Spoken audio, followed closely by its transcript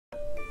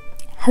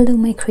Hello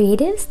my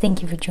creatives,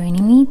 thank you for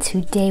joining me.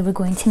 Today we're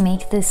going to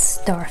make this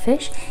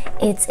starfish.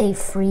 It's a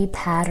free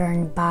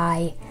pattern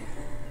by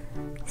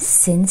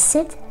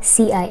Cinciut,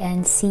 C-I-N-C-I-U-T.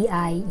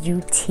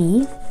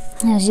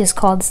 It's just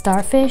called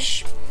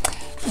starfish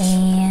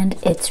and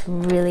it's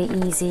really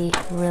easy,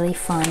 really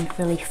fun,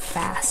 really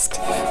fast.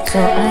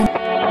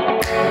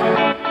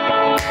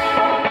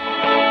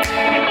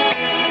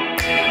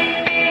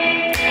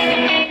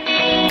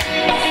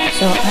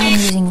 So I'm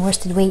using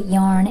worsted weight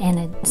yarn and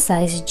a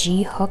size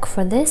G hook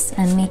for this.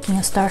 I'm making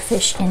a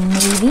starfish in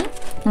navy.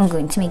 I'm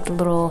going to make the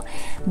little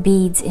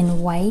beads in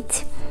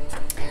white.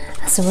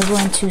 So we're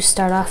going to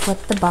start off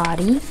with the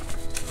body.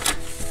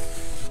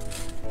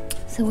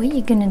 So what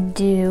you're gonna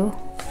do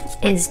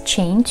is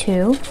chain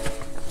 2.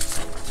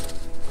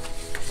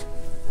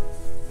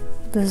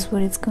 This is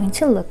what it's going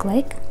to look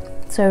like.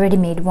 So I already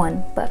made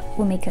 1, but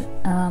we'll make it,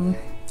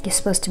 you're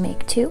supposed to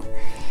make 2.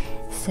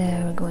 So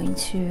we're going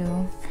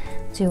to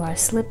do our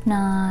slip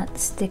knot,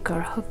 stick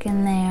our hook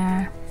in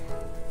there,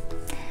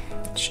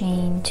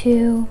 chain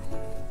 2,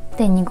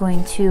 then you're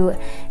going to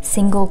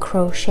single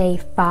crochet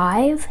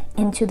 5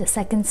 into the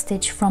second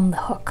stitch from the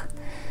hook.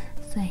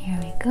 So here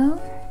we go.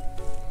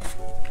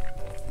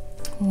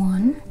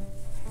 1,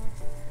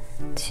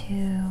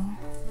 2,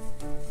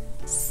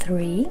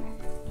 3,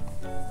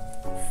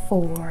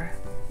 4,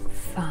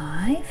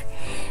 5.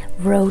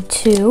 Row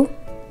 2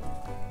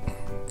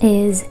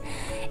 is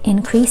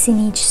increasing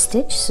each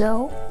stitch,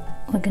 so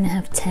we're gonna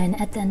have 10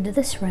 at the end of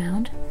this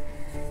round.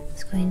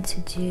 It's going to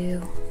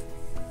do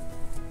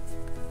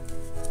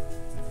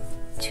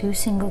 2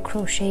 single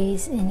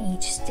crochets in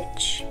each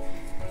stitch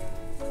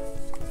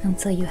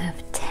until you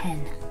have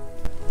 10.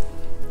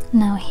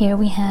 Now here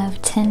we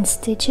have 10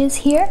 stitches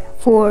here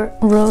for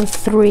row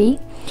 3.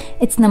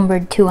 It's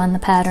numbered 2 on the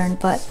pattern,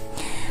 but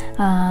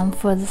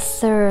for the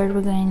third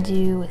we're going to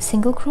do a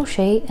single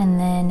crochet and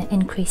then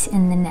increase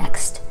in the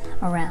next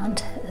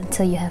around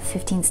until you have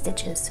 15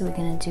 stitches. So we're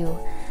going to do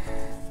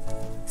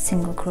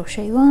single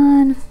crochet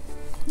 1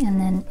 and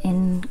then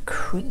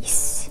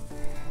increase.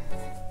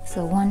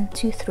 So 1,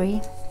 2,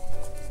 3,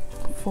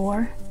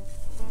 4,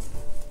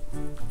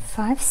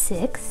 5,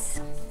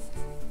 6,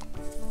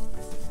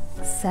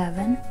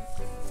 7,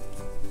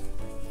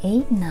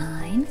 8,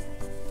 9.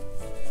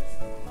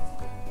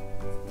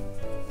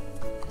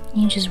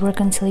 You just work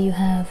until you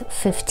have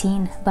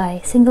 15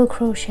 by single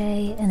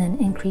crochet and then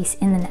increase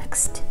in the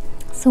next.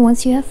 So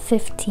once you have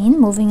 15,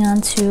 moving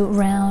on to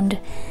round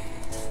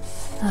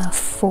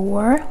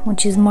 4,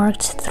 which is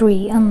marked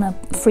 3 on the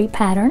free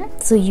pattern.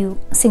 So you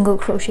single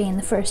crochet in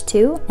the first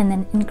 2 and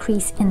then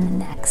increase in the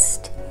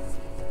next.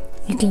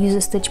 You can use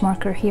a stitch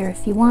marker here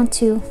if you want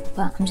to,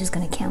 but I'm just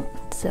going to count.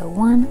 So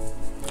 1,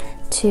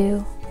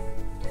 2,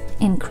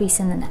 increase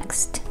in the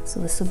next.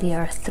 So this will be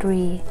our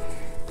 3,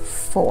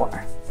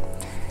 4,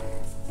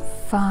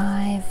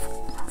 5,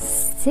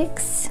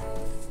 6,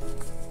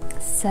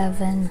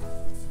 7,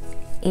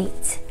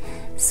 8.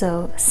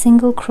 So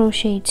single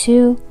crochet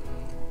 2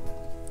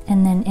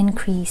 and then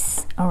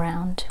increase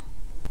around.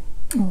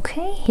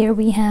 Okay, here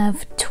we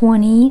have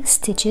 20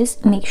 stitches.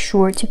 Make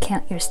sure to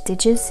count your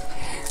stitches.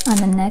 On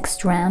the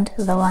next round,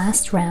 the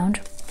last round,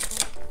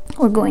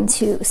 we're going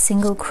to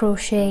single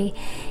crochet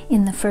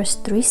in the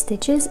first 3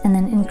 stitches and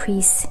then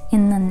increase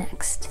in the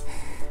next.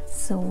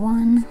 So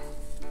 1,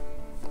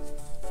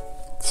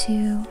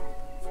 2,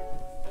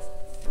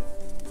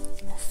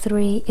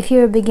 3. If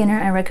you're a beginner,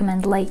 I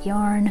recommend light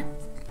yarn,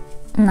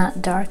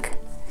 not dark,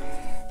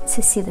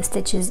 to see the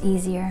stitches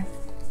easier.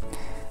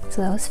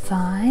 So that was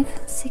 5,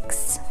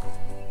 6,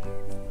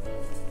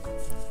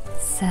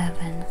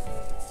 7,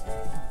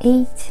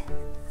 8,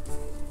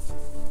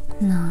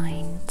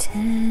 9,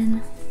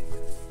 10,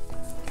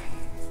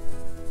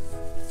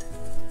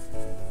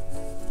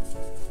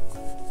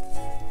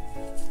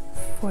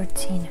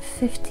 14,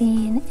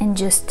 15, and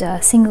just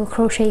single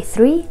crochet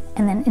 3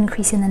 and then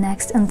increase in the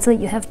next until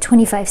you have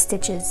 25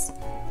 stitches.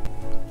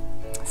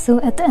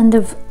 So at the end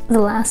of the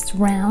last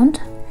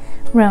round,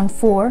 round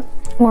 4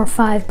 or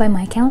 5 by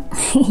my count,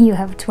 you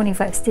have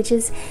 25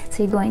 stitches.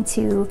 So you're going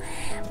to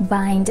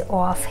bind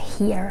off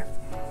here.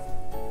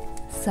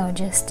 So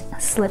just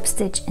slip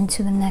stitch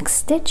into the next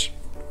stitch,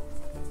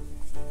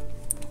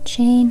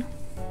 chain,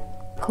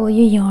 pull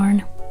your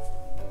yarn.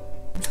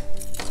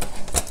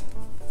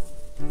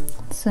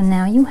 So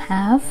now you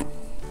have,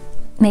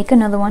 make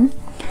another one.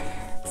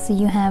 So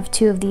you have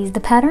 2 of these.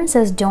 The pattern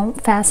says don't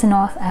fasten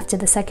off after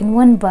the second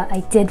one, but I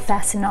did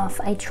fasten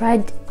off. I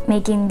tried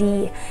making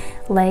the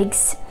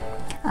legs,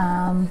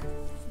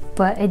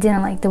 but I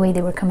didn't like the way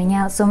they were coming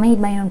out, so I made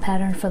my own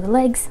pattern for the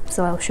legs.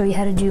 So I'll show you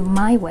how to do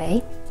my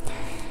way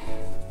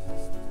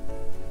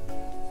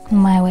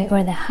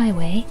or the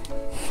highway.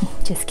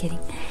 Just kidding.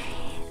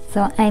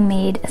 So I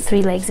made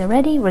 3 legs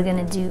already. We're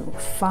gonna do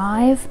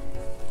 5.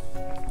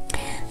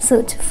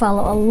 So to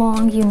follow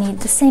along, you need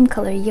the same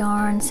color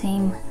yarn,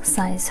 same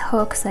size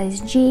hook,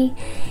 size G,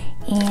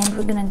 and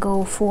we're gonna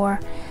go for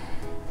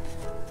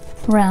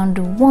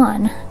round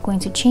 1, going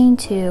to chain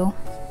 2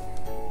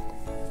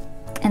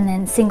 and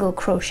then single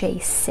crochet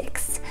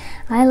 6.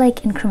 I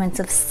like increments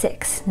of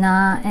 6,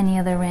 not any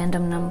other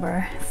random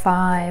number,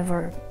 5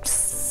 or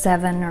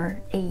 7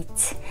 or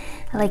 8.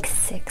 I like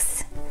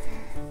 6.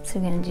 So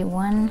we're going to do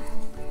 1,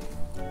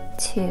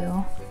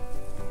 2,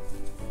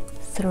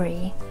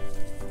 3,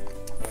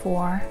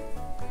 4,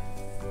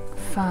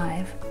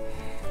 5,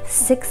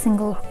 6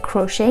 single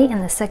crochet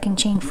in the second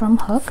chain from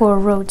hook. For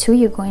row 2,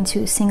 you're going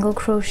to single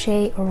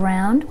crochet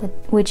around,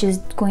 which is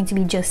going to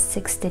be just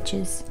 6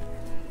 stitches.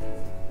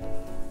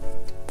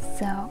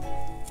 So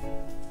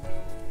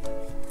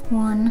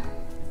 1,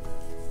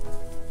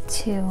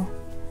 2,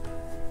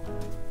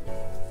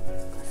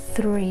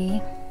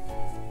 3,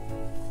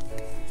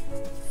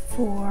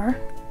 4,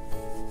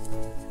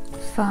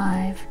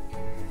 5,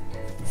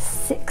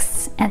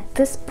 6. At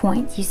this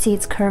point, you see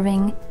it's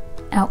curving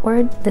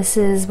outward. This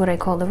is what I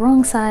call the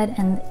wrong side,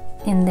 and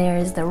in there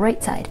is the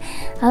right side.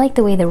 I like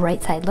the way the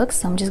right side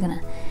looks, so I'm just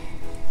gonna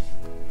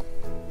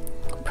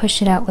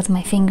push it out with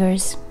my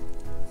fingers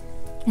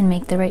and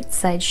make the right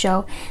side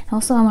show.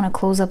 Also, I want to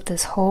close up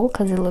this hole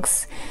because it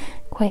looks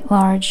quite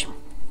large.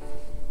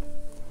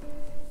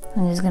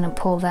 I'm just gonna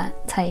pull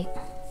that tight.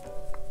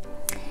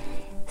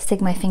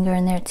 Stick my finger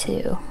in there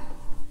to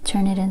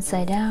turn it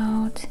inside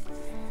out,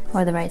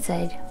 or the right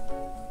side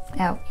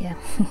out, yeah.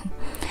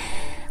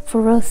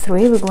 For row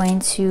 3, we're going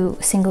to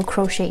single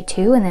crochet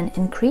 2 and then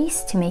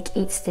increase to make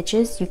 8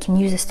 stitches. You can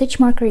use a stitch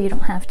marker, you don't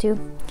have to.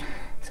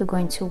 So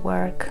going to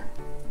work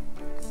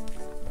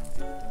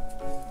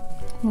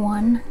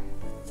 1,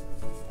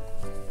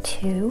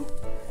 2,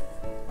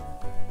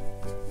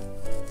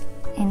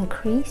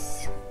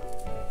 increase,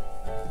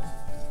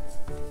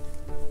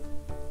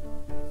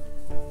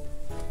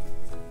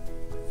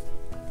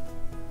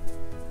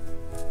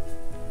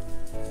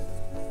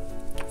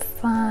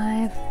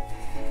 5,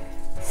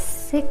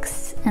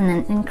 6, and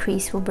then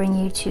increase will bring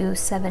you to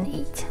 7,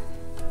 8.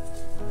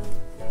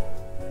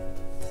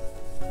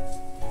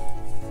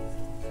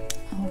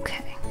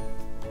 Okay.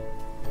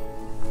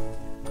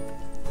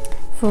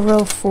 For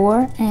row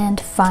 4 and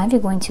 5,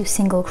 you're going to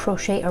single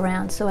crochet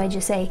around. So I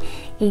just say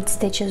 8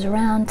 stitches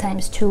around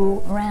times 2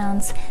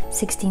 rounds,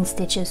 16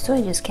 stitches. So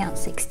I just count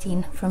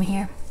 16 from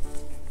here.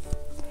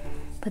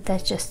 But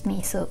that's just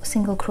me. So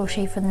single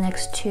crochet for the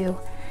next 2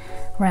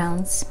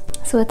 rounds.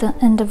 So at the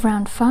end of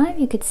round 5,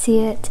 you could see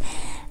it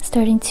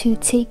starting to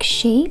take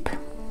shape.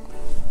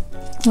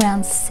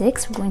 Round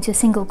 6, we're going to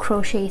single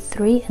crochet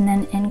 3 and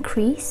then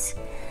increase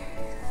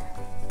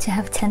to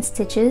have 10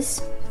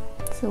 stitches.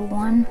 So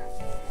 1,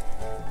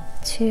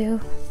 2,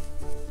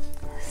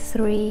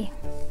 3,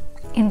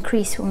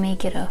 increase will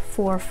make it a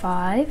 4,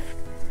 5.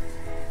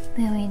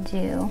 Then we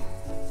do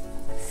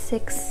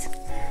 6,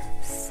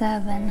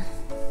 7,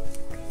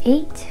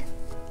 8,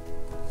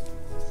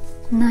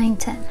 9,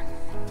 10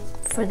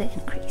 for the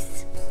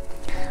increase.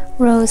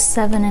 Rows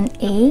 7 and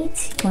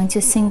 8, going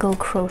to single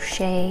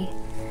crochet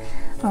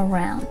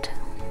around.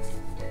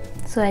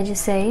 So I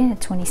just say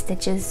 20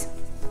 stitches,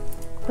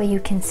 but you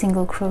can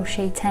single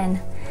crochet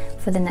 10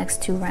 for the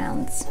next 2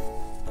 rounds.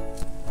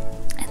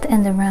 At the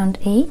end of round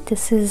 8,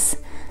 this is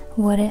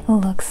what it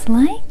looks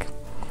like.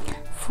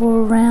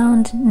 For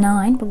round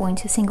 9, we're going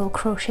to single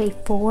crochet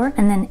 4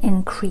 and then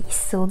increase.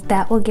 So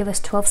that will give us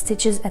 12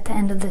 stitches at the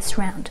end of this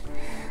round.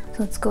 So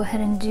let's go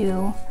ahead and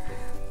do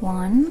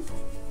 1,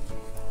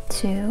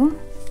 2,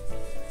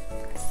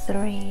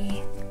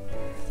 3,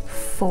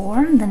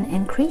 4, then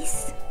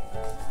increase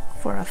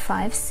for a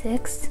 5,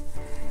 6.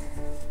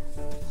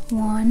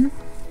 1,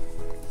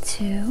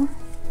 2,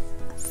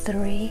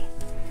 3,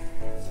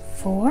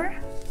 4,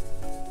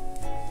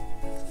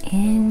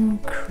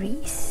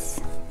 increase.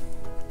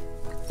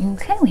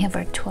 Okay, we have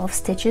our 12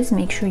 stitches.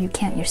 Make sure you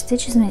count your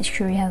stitches, make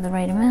sure you have the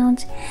right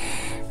amount.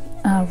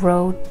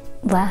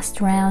 Last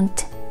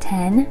round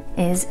 10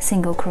 is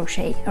single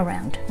crochet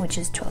around, which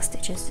is 12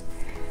 stitches.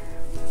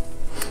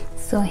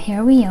 So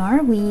here we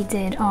are, we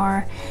did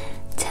our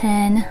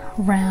 10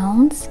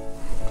 rounds,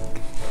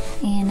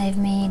 and I've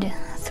made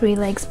 3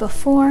 legs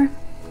before,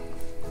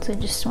 so I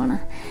just want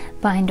to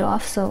bind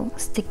off. So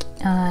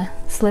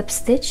slip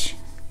stitch,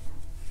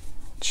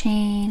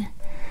 chain,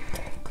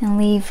 and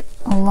leave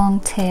a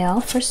long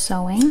tail for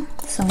sewing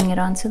it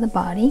onto the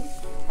body.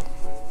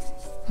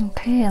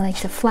 Okay, I like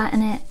to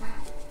flatten it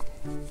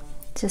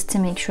just to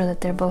make sure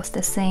that they're both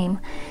the same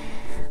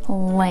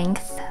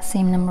length,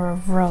 same number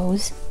of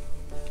rows.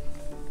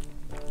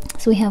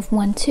 So we have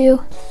 1, 2,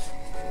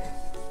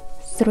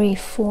 3,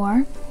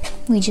 4.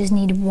 We just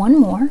need 1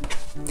 more,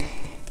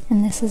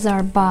 and this is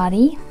our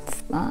body,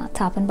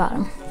 top and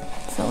bottom.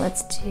 So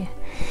let's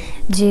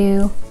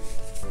do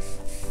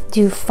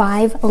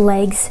 5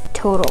 legs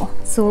total.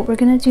 So what we're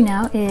gonna do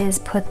now is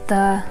put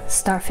the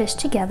starfish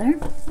together,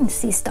 the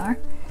sea star.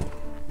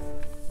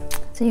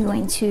 So you're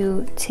going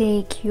to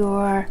take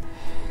your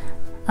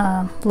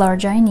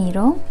large eye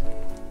needle,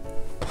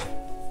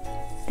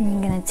 then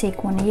you're gonna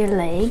take one of your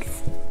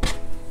legs,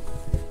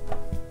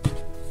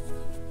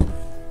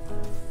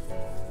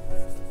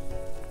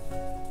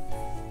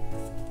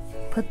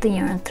 put the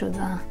yarn through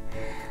the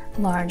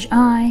large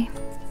eye,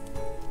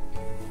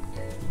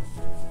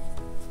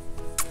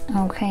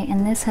 Okay,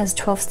 and this has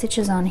 12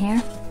 stitches on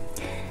here,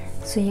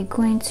 so you're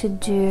going to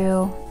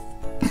do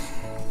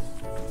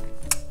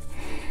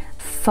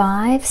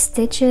 5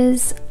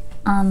 stitches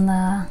on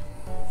the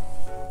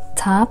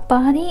top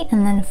body,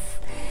 and then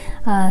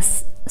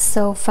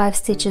so 5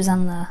 stitches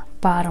on the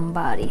bottom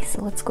body.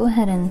 So let's go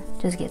ahead and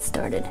just get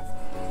started.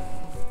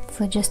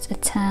 So just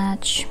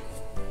attach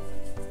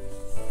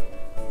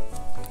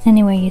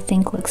anywhere you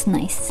think looks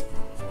nice.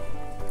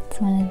 So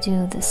I'm going to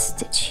do this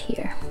stitch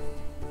here.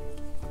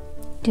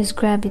 Just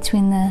grab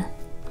between the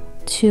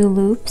 2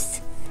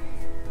 loops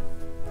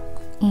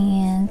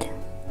and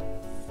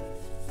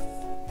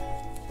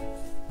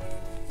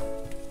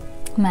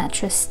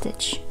mattress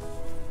stitch,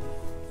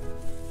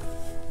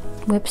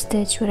 whip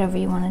stitch, whatever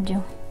you want to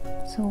do.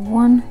 So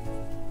 1,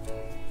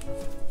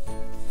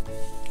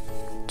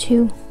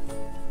 2,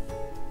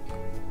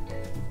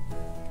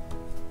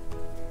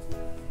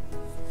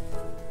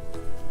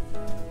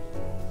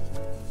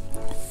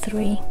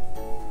 3,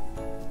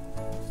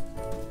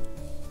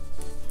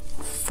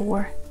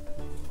 4,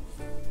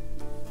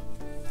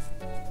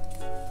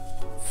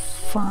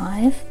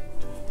 5,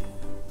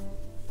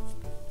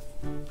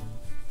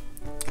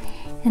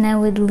 and I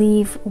would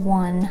leave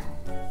 1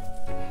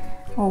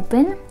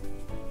 open.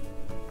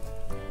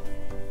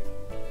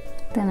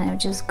 Then I would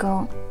just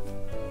go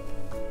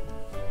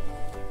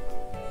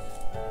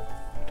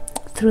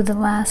through the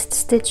last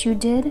stitch you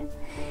did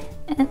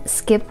and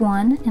skip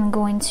 1 and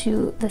go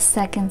into the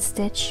second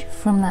stitch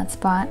from that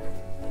spot.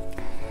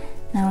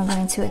 Now we're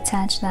going to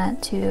attach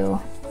that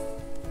to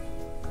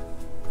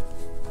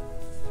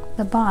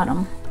the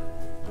bottom.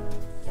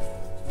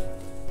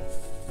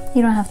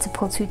 You don't have to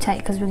pull too tight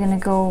because we're going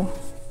to go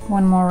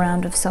one more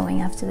round of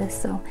sewing after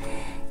this. So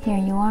here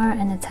you are,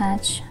 and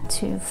attach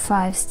to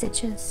 5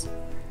 stitches.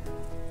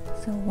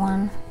 So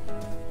 1,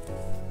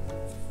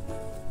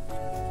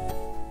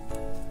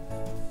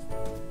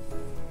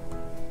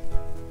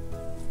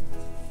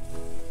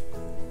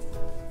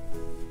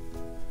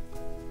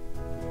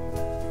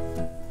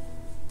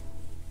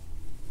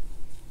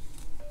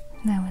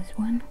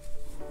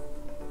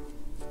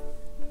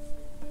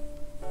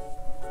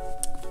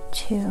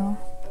 2,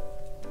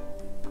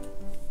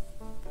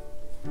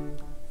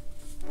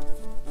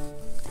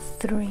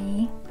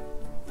 3,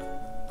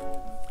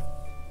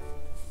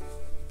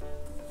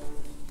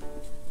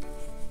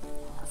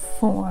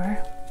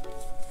 4,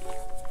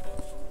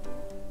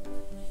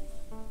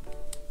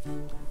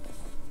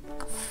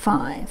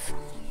 5,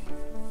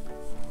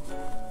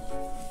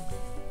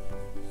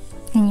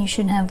 and you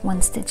should have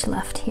 1 stitch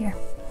left here.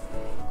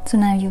 So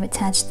now you've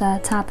attached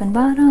the top and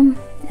bottom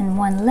and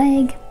 1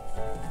 leg.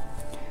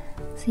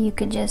 So you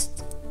could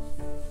just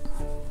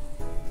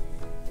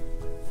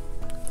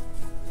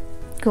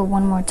go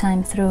one more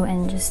time through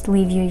and just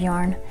leave your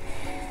yarn,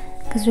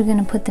 because we're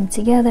going to put them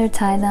together,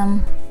 tie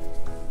them,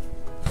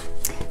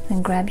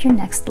 then grab your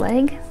next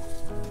leg,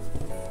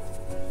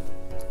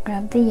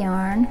 grab the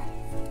yarn,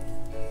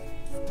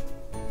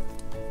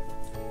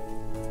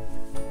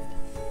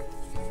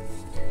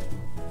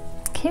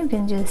 okay, we're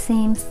going to do the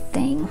same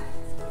thing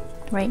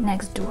right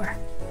next door.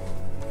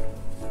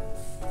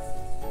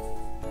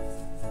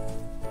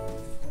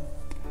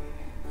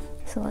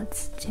 So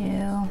let's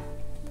do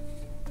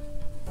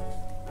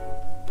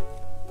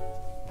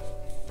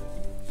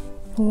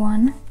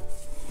 1,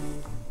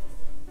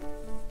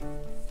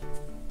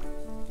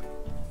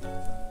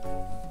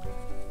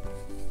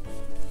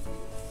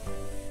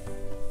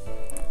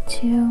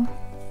 2,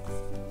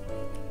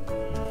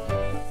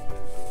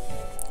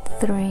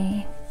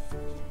 3.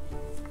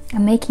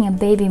 I'm making a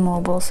baby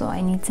mobile, so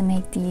I need to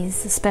make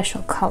these a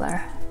special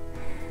color.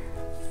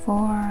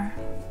 4,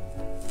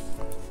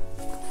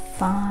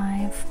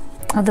 5.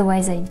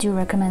 Otherwise, I do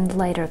recommend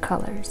lighter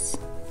colors.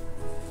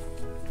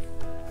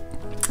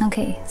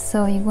 Okay,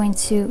 so you're going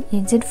to,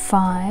 you did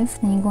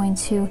 5, then you're going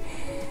to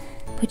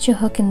put your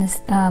hook in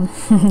this,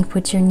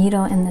 put your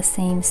needle in the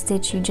same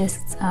stitch you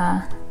just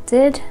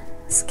did,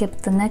 skip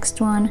the next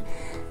one,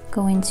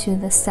 go into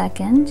the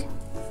second.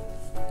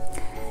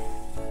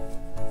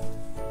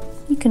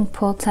 You can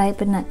pull tight,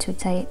 but not too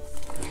tight.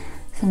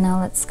 So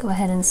now let's go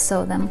ahead and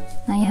sew them.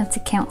 Now you have to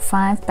count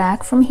 5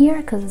 back from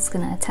here, because it's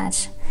going to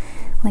attach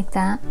like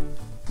that.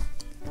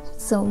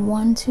 So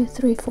 1, 2,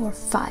 3, 4,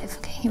 5.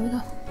 Okay, here we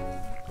go.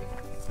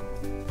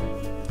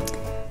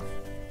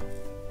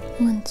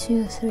 1,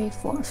 2, 3,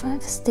 4,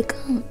 5. Stick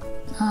on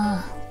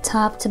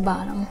top to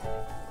bottom.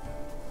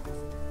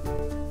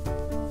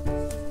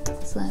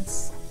 So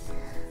that's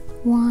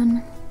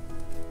 1,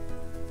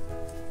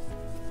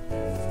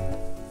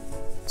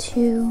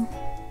 2,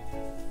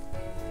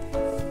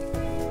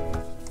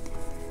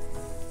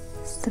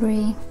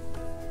 3,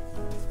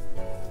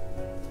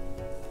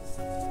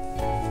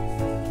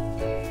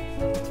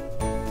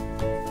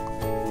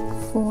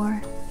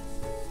 4,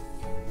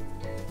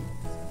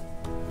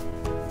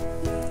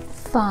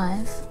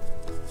 5,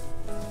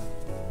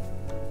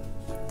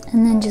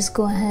 and then just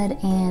go ahead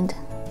and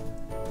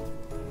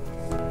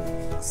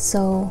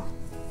sew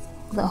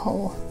the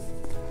hole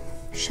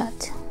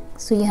shut.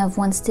 So you have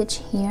 1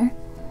 stitch here,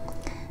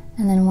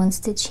 and then 1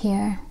 stitch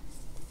here,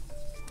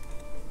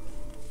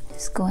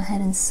 Just go ahead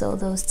and sew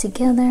those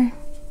together.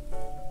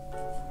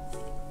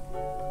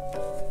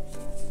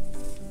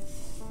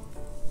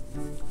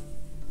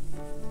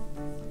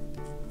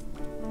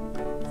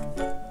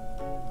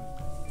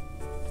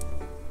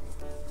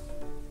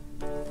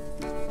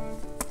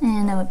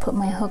 And I would put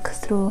my hook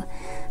through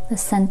the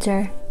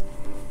center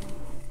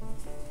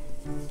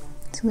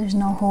so there's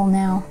no hole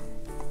now.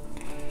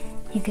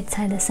 You could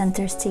tie the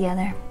centers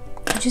together.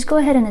 Just go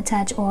ahead and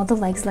attach all the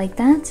legs like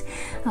that.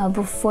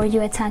 Before you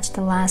attach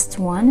the last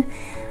one,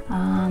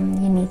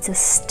 you need to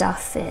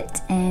stuff it,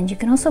 and you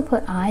can also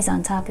put eyes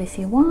on top if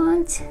you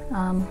want.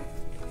 And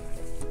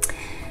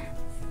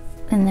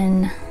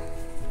then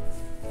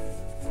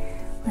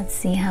let's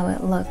see how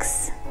it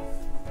looks.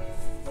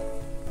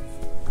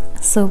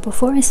 So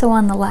before I sew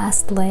on the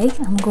last leg,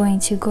 I'm going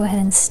to go ahead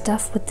and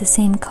stuff with the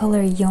same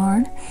color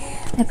yarn.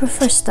 I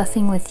prefer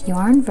stuffing with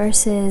yarn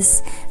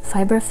versus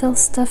fiberfill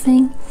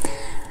stuffing,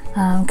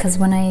 because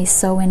when I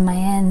sew in my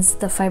ends,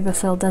 the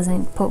fiberfill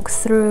doesn't poke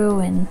through,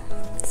 and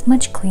it's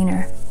much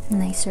cleaner,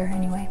 nicer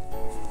anyway.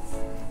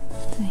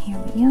 So here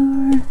we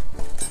are.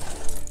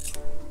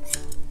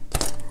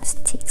 Let's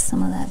take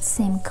some of that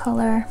same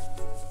color.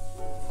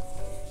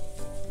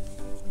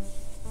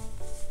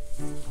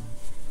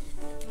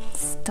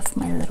 Stuff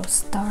my little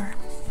star.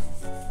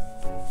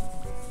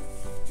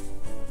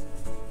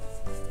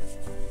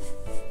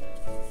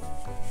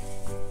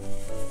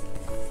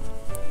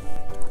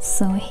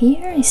 So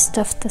here I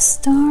stuffed the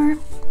star.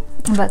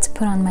 I'm about to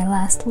put on my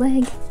last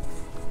leg.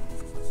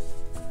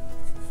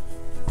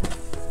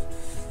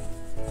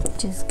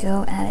 Just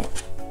go at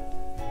it.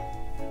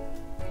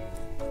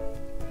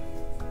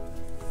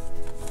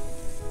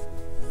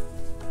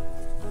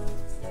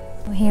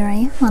 Here I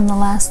am on the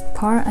last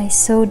part. I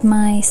sewed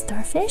my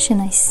starfish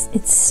and it's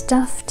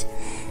stuffed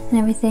and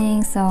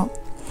everything, so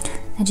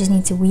I just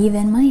need to weave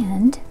in my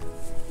end.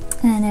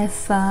 And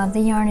if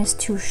the yarn is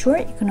too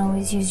short, you can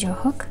always use your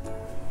hook.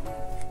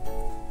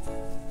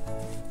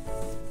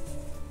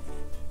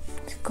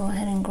 Just go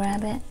ahead and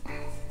grab it.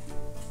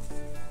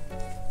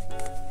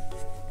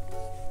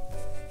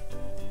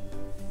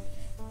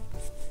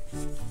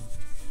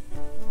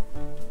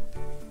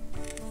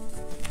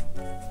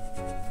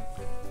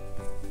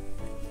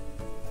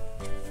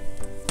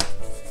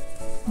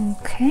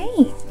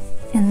 Okay,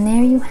 and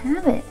there you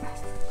have it.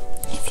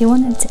 If you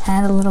wanted to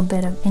add a little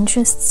bit of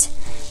interest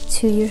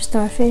to your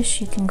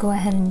starfish, you can go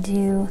ahead and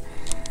do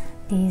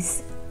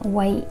these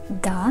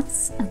white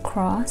dots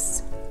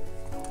across.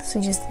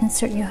 So just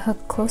insert your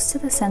hook close to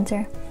the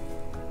center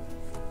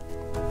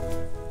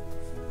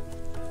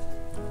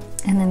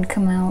and then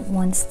come out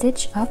one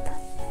stitch up.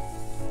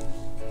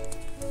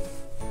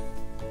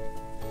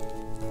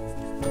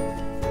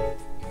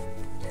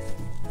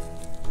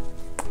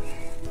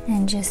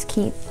 And just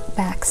keep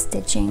back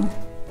stitching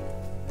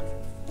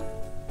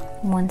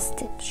one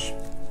stitch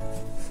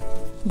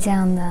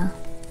down the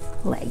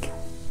leg.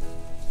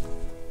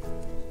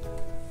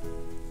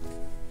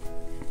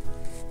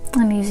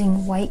 I'm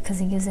using white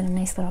because it gives it a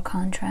nice little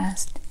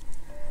contrast.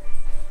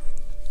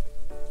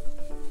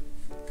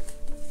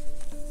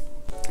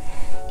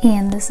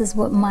 And this is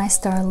what my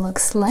star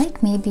looks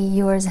like. Maybe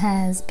yours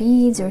has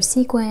beads or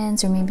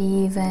sequins or maybe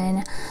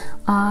even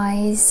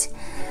eyes.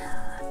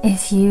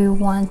 If you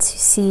want to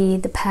see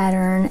the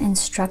pattern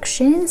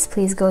instructions,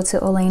 please go to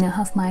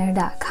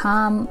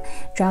olenahuffmeyer.com.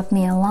 Drop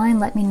me a line,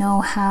 let me know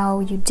how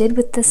you did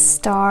with this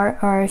star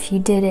or if you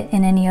did it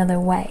in any other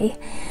way.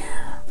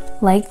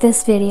 Like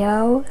this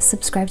video,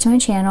 subscribe to my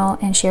channel,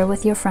 and share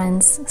with your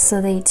friends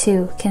so they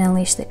too can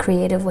unleash the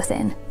creative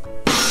within.